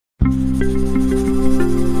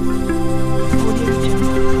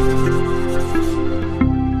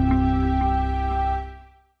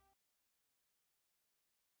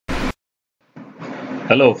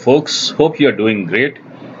Hello folks, hope you are doing great.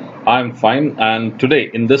 I'm fine, and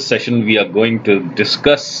today in this session we are going to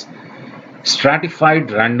discuss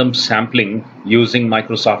stratified random sampling using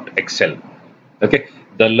Microsoft Excel. Okay,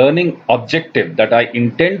 the learning objective that I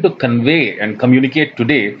intend to convey and communicate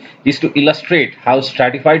today is to illustrate how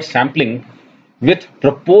stratified sampling with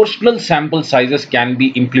proportional sample sizes can be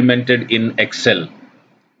implemented in Excel.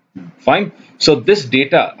 Fine. So this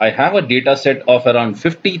data, I have a data set of around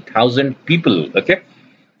 50,000 people. Okay.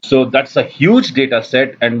 So that's a huge data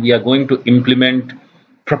set, and we are going to implement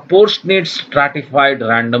proportionate stratified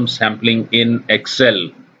random sampling in Excel.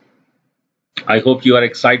 I hope you are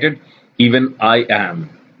excited. Even I am.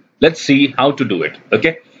 Let's see how to do it.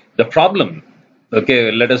 Okay. The problem.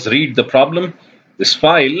 Okay. Let us read the problem. This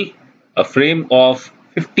file, a frame of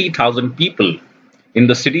 50,000 people in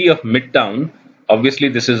the city of Midtown. Obviously,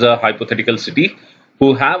 this is a hypothetical city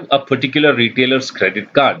who have a particular retailer's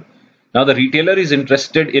credit card. Now, the retailer is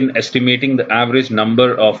interested in estimating the average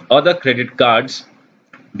number of other credit cards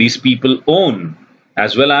these people own,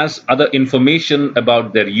 as well as other information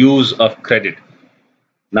about their use of credit.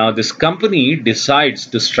 Now, this company decides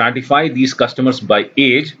to stratify these customers by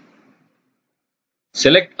age,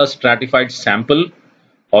 select a stratified sample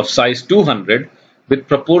of size 200 with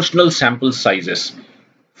proportional sample sizes.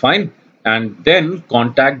 Fine. And then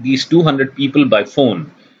contact these 200 people by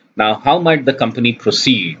phone. Now, how might the company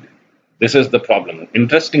proceed? This is the problem.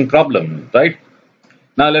 Interesting problem, right?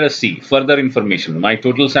 Now, let us see further information. My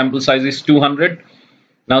total sample size is 200.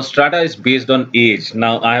 Now, strata is based on age.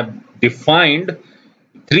 Now, I have defined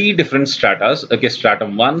three different stratas. Okay,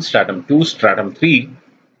 stratum 1, stratum 2, stratum 3.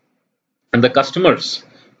 And the customers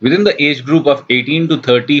within the age group of 18 to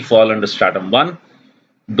 30 fall under stratum 1.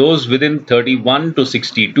 Those within 31 to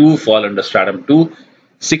 62 fall under stratum 2.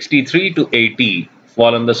 63 to 80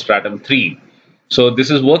 fall under stratum 3. So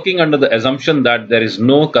this is working under the assumption that there is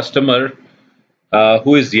no customer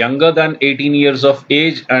who is younger than 18 years of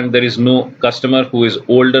age, and there is no customer who is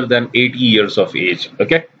older than 80 years of age.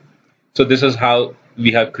 Okay. So this is how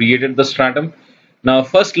we have created the stratum. Now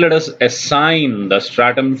first let us assign the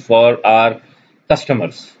stratum for our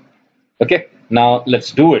customers. Okay. Now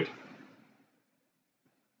let's do it.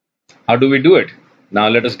 How do we do it? Now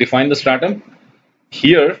let us define the stratum.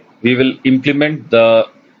 Here we will implement the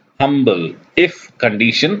humble if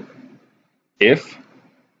condition. If.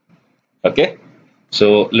 Okay.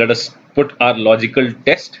 So let us put our logical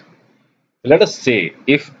test. Let us say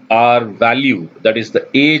if our value, that is the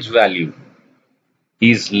age value,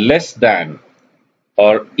 is less than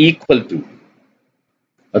or equal to,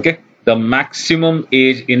 okay, the maximum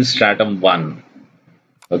age in stratum 1.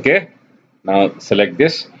 Okay. Now select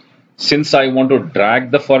this. Since I want to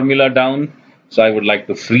drag the formula down, so I would like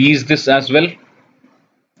to freeze this as well.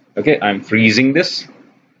 Okay, I'm freezing this.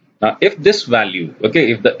 Now, if this value,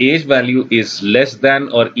 okay, if the age value is less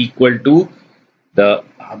than or equal to the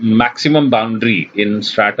maximum boundary in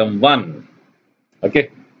stratum 1, okay,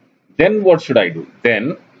 then what should I do?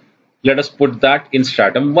 Then let us put that in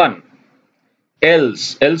stratum 1.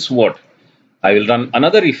 Else what? I will run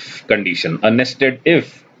another if condition, a nested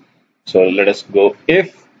if. So let us go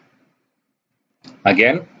if.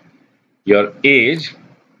 Again, your age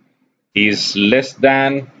is less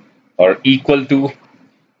than or equal to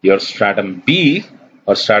your stratum B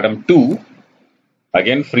or stratum 2.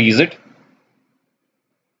 Again, freeze it.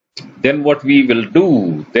 Then what we will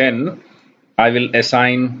do, then I will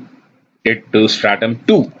assign it to stratum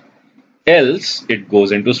 2. Else it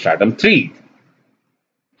goes into stratum 3.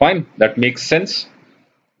 Fine, that makes sense.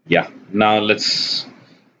 Yeah, now let's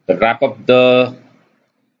wrap up the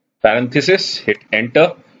parenthesis, hit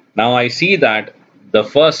enter. Now I see that the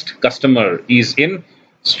first customer is in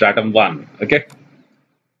stratum 1. Okay.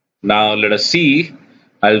 Now let us see.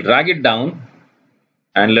 I'll drag it down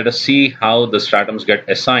and let us see how the stratums get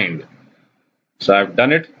assigned. So I've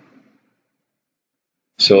done it.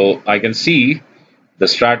 So I can see the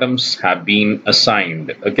stratums have been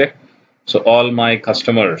assigned. Okay. So all my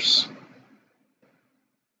customers.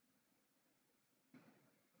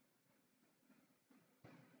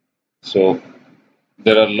 So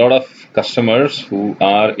there are a lot of customers who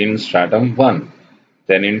are in stratum 1,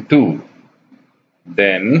 then in 2.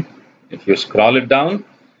 Then if you scroll it down,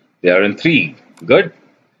 they are in 3. Good.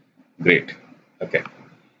 Great. Okay.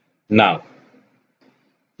 Now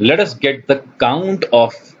let us get the count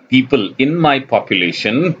of people in my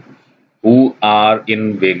population who are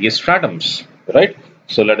in various stratums, right?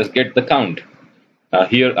 So let us get the count.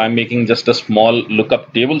 Here I'm making just a small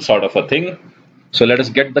lookup table sort of a thing. So let us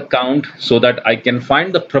get the count so that I can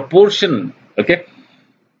find the proportion, okay,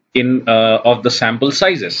 in of the sample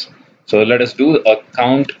sizes. So let us do a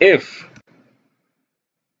CountIf.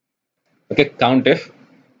 Okay, CountIf,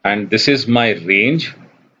 and this is my range.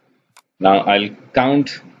 Now I'll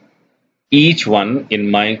count each one in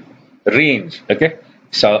my range. Okay,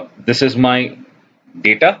 so this is my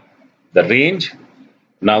data, the range.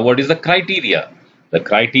 Now what is the criteria? The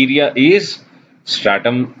criteria is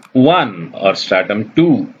stratum 1 or stratum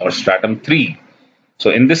 2 or stratum 3.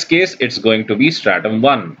 So in this case it's going to be stratum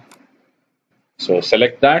 1. So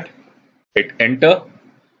select that, hit enter.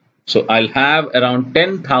 So I'll have around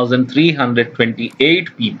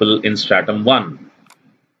 10,328 people in stratum 1.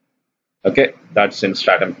 Okay, that's in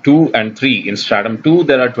stratum 2 and 3. In stratum 2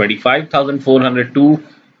 there are 25,402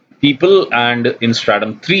 people, and in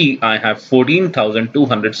stratum 3 I have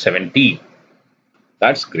 14,270.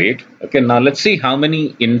 That's great. Okay, now let's see how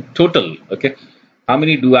many in total. Okay, how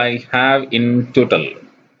many do I have in total?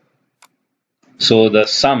 So the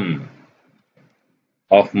sum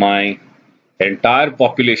of my entire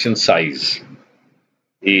population size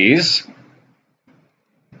is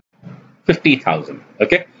 50,000.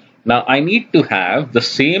 Okay, now I need to have the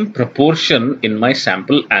same proportion in my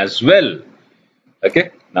sample as well.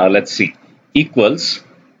 Okay, now let's see, equals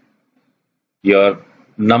your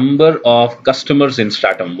number of customers in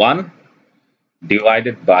stratum 1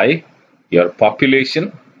 divided by your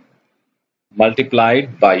population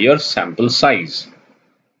multiplied by your sample size.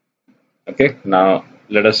 Okay, now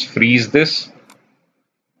let us freeze this,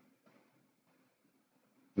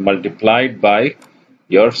 multiplied by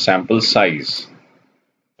your sample size.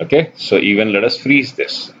 Okay, so even let us freeze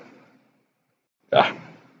this.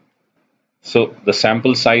 So the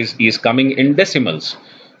sample size is coming in decimals.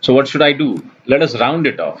 So what should I do? Let us round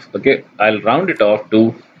it off. Okay, I'll round it off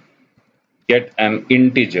to get an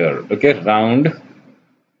integer. Okay, round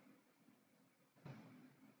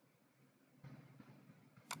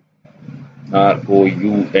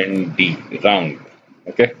R-O-U-N-D, round.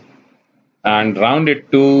 Okay, and round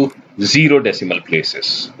it to 0 decimal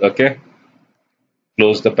places. Okay,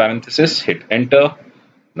 close the parenthesis, hit enter.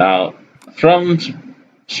 Now from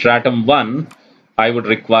stratum 1 I would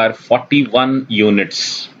require 41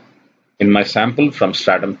 units in my sample. From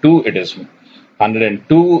stratum 2 it is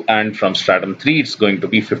 102, and from stratum 3 it's going to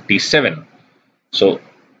be 57. So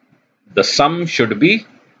the sum should be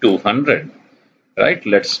 200, right?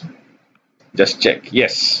 Let's just check.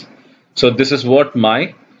 Yes, so this is what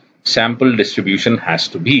my sample distribution has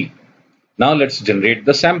to be. Now let's generate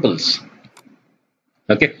the samples.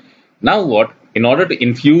 Okay, now what, in order to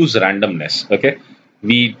infuse randomness, okay,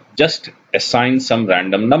 we just assign some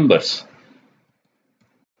random numbers,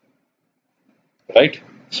 right?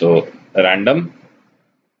 So random,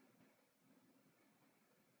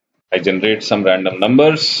 I generate some random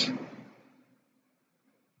numbers.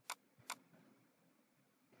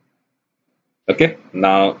 Okay,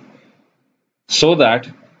 now so that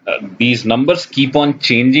these numbers keep on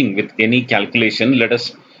changing with any calculation, let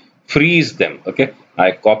us freeze them. Okay,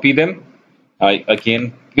 I copy them, I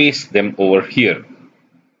again paste them over here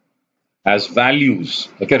as values.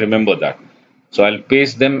 Okay, remember that. So I'll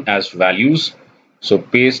paste them as values. So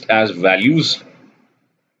paste as values.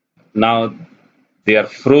 Now they are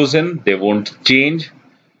frozen, they won't change.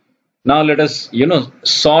 Now let us,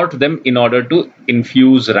 sort them in order to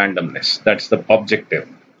infuse randomness. That's the objective.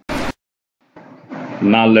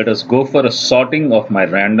 Now let us go for a sorting of my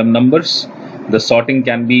random numbers. The sorting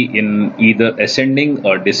can be in either ascending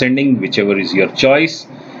or descending, whichever is your choice.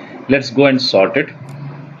 Let's go and sort it.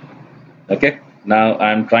 Okay, now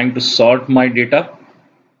I'm trying to sort my data.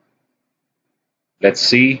 Let's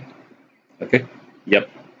see. Okay, yep,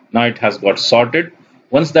 now it has got sorted.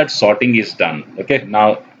 Once that sorting is done, okay,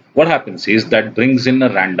 now what happens is that brings in a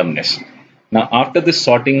randomness. Now after this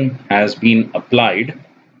sorting has been applied,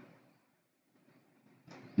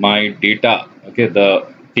 my data, okay,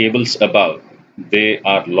 the tables above, they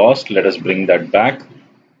are lost. Let us bring that back.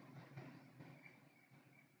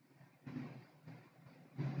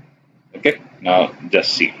 Okay, now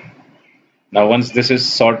just see. Now once this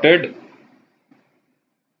is sorted,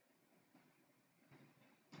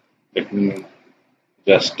 let me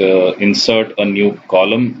just insert a new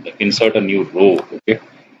column, insert a new row. Okay,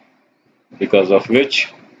 because of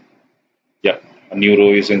which, yeah, a new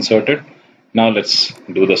row is inserted. Now let's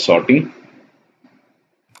do the sorting.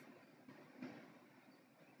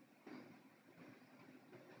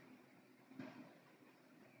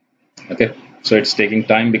 Okay, so it's taking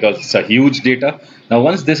time because it's a huge data. Now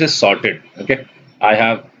once this is sorted, okay, I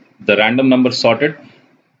have the random number sorted.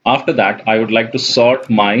 After that I would like to sort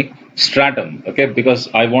my stratum, okay, because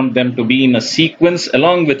I want them to be in a sequence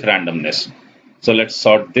along with randomness. So let's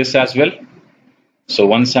sort this as well. So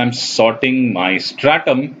once I'm sorting my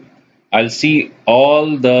stratum, I'll see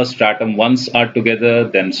all the stratum 1s are together,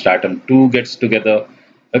 then stratum 2 gets together.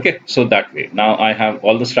 Okay, so that way. Now I have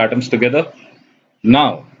all the stratums together.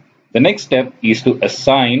 Now, the next step is to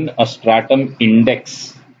assign a stratum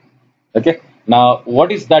index. Okay, now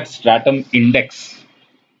what is that stratum index?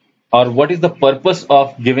 Or what is the purpose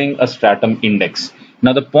of giving a stratum index?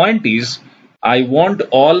 Now, the point is, I want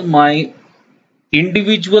all my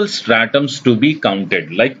individual stratums to be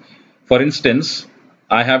counted. Like, for instance,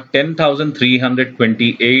 I have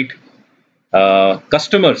 10,328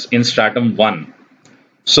 customers in stratum 1.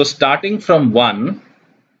 So, starting from 1,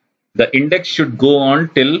 the index should go on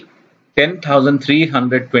till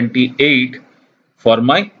 10,328 for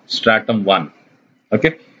my stratum 1.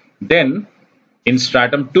 Okay, then in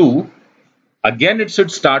stratum 2, again it should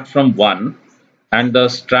start from 1, and the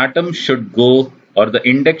stratum should go, or the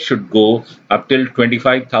index should go up till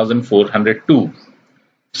 25,402.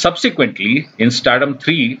 Subsequently, in stratum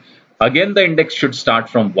 3, again the index should start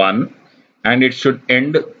from 1 and it should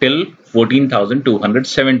end till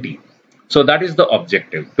 14,270. So that is the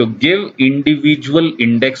objective, to give individual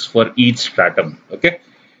index for each stratum. Okay,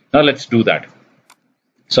 now let's do that.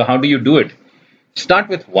 So how do you do it? Start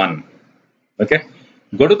with 1. Okay,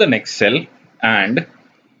 go to the next cell and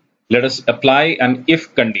let us apply an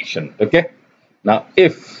if condition. Okay, now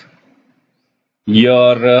if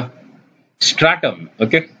your stratum,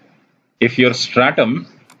 okay, if your stratum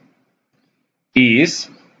is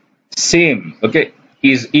same, okay,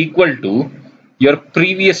 is equal to your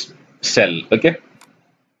previous cell, okay,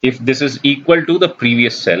 if this is equal to the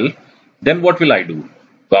previous cell, then what will I do?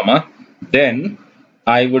 Comma, then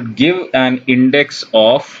I would give an index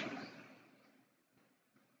of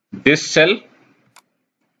this cell,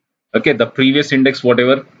 okay, the previous index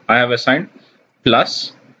whatever I have assigned,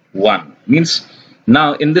 plus 1. Means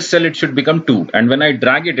now in this cell it should become 2, and when I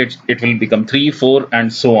drag it, it will become 3, 4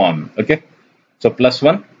 and so on. Okay, so plus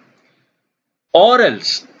 1. Or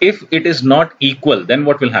else if it is not equal, then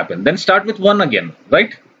what will happen? Then start with 1 again,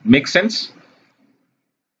 right? Makes sense?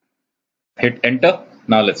 Hit enter.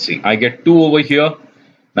 Now let's see, I get 2 over here.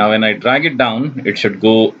 Now when I drag it down, it should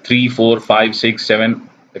go 3, 4, 5, 6, 7.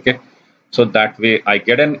 Okay, so that way I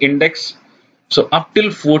get an index. So up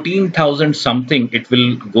till 14,000 something it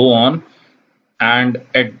will go on, and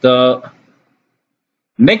at the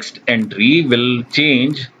next entry will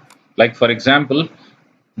change. Like for example,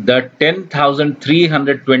 the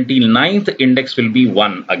 10,329th index will be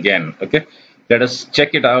 1 again. Okay, let us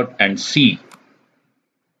check it out and see.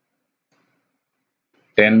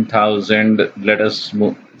 10,000, let us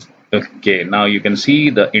move. Okay, now you can see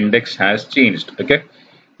the index has changed. Okay,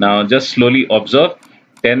 now just slowly observe.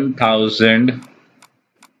 10,000.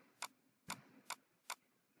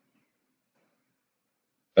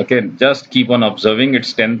 Okay, just keep on observing.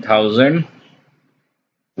 It's 10,000,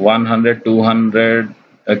 100, 200.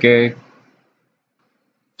 Okay,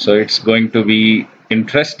 so it's going to be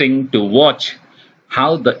interesting to watch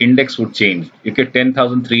how the index would change. You get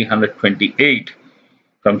 10,328.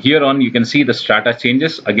 From here on, you can see the strata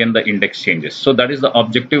changes. Again, the index changes. So that is the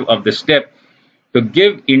objective of this step, to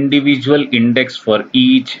give individual index for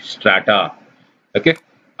each strata. Okay,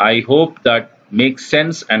 I hope that makes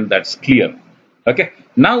sense and that's clear. Okay,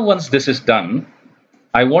 now once this is done,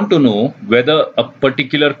 I want to know whether a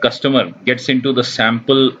particular customer gets into the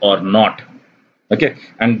sample or not. Okay,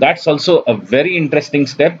 and that's also a very interesting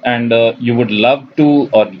step, and you would love to,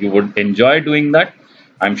 or you would enjoy doing that,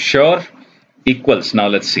 I'm sure. Equals. Now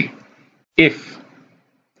let's see. If,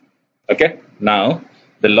 okay, now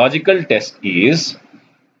the logical test is,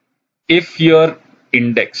 if your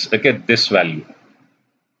index, okay, this value,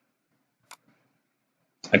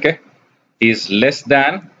 okay, is less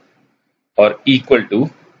than or equal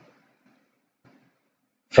to,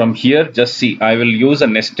 from here just see, I will use a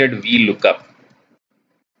nested VLOOKUP.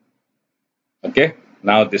 Okay,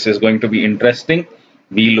 now this is going to be interesting.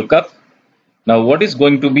 VLOOKUP. Now what is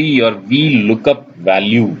going to be your VLOOKUP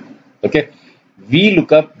value? Okay,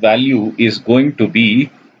 VLOOKUP value is going to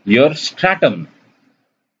be your stratum.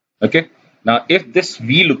 Okay, now if this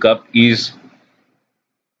VLOOKUP is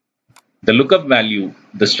the lookup value,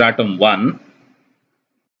 the stratum 1,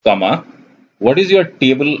 comma, what is your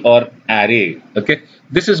table or array? Okay,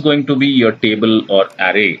 this is going to be your table or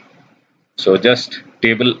array. So just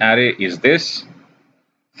table array is this.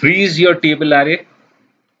 Freeze your table array.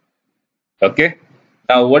 Okay,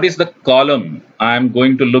 now what is the column? I am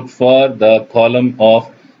going to look for the column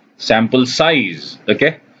of sample size.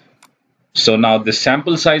 Okay, so now the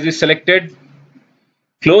sample size is selected.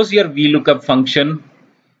 Close your VLOOKUP function,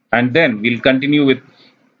 and then we'll continue with,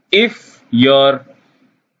 if your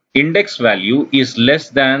index value is less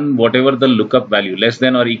than whatever the lookup value, less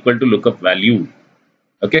than or equal to lookup value.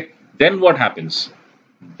 Okay, then what happens?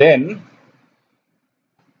 Then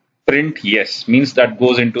print yes, means that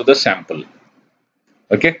goes into the sample.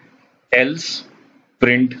 Okay, else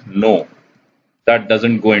print no, that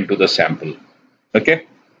doesn't go into the sample. Okay,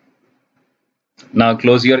 now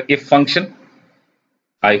close your if function.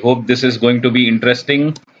 I hope this is going to be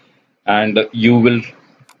interesting and you will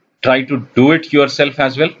try to do it yourself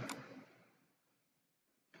as well.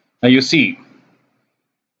 Now you see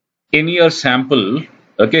in your sample,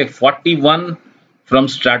 okay, 41 from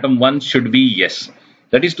stratum 1 should be yes.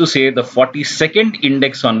 That is to say, the 42nd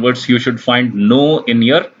index onwards you should find no in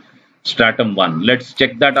your stratum 1. Let's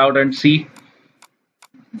check that out and see.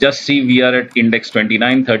 Just see, we are at index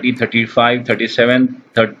 29, 30, 35, 37,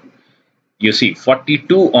 30. You see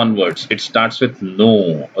 42 onwards it starts with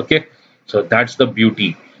no. Okay, so that's the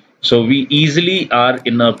beauty. So we easily are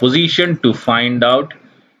in a position to find out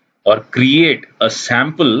or create a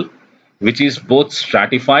sample which is both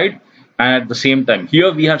stratified and at the same time,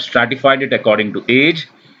 here we have stratified it according to age,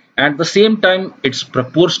 at the same time it's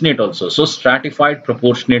proportionate also, so stratified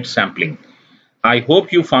proportionate sampling. I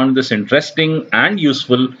hope you found this interesting and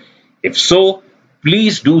useful. If so,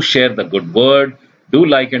 please do share the good word, do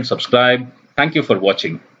like and subscribe. Thank you for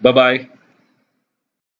watching. Bye bye.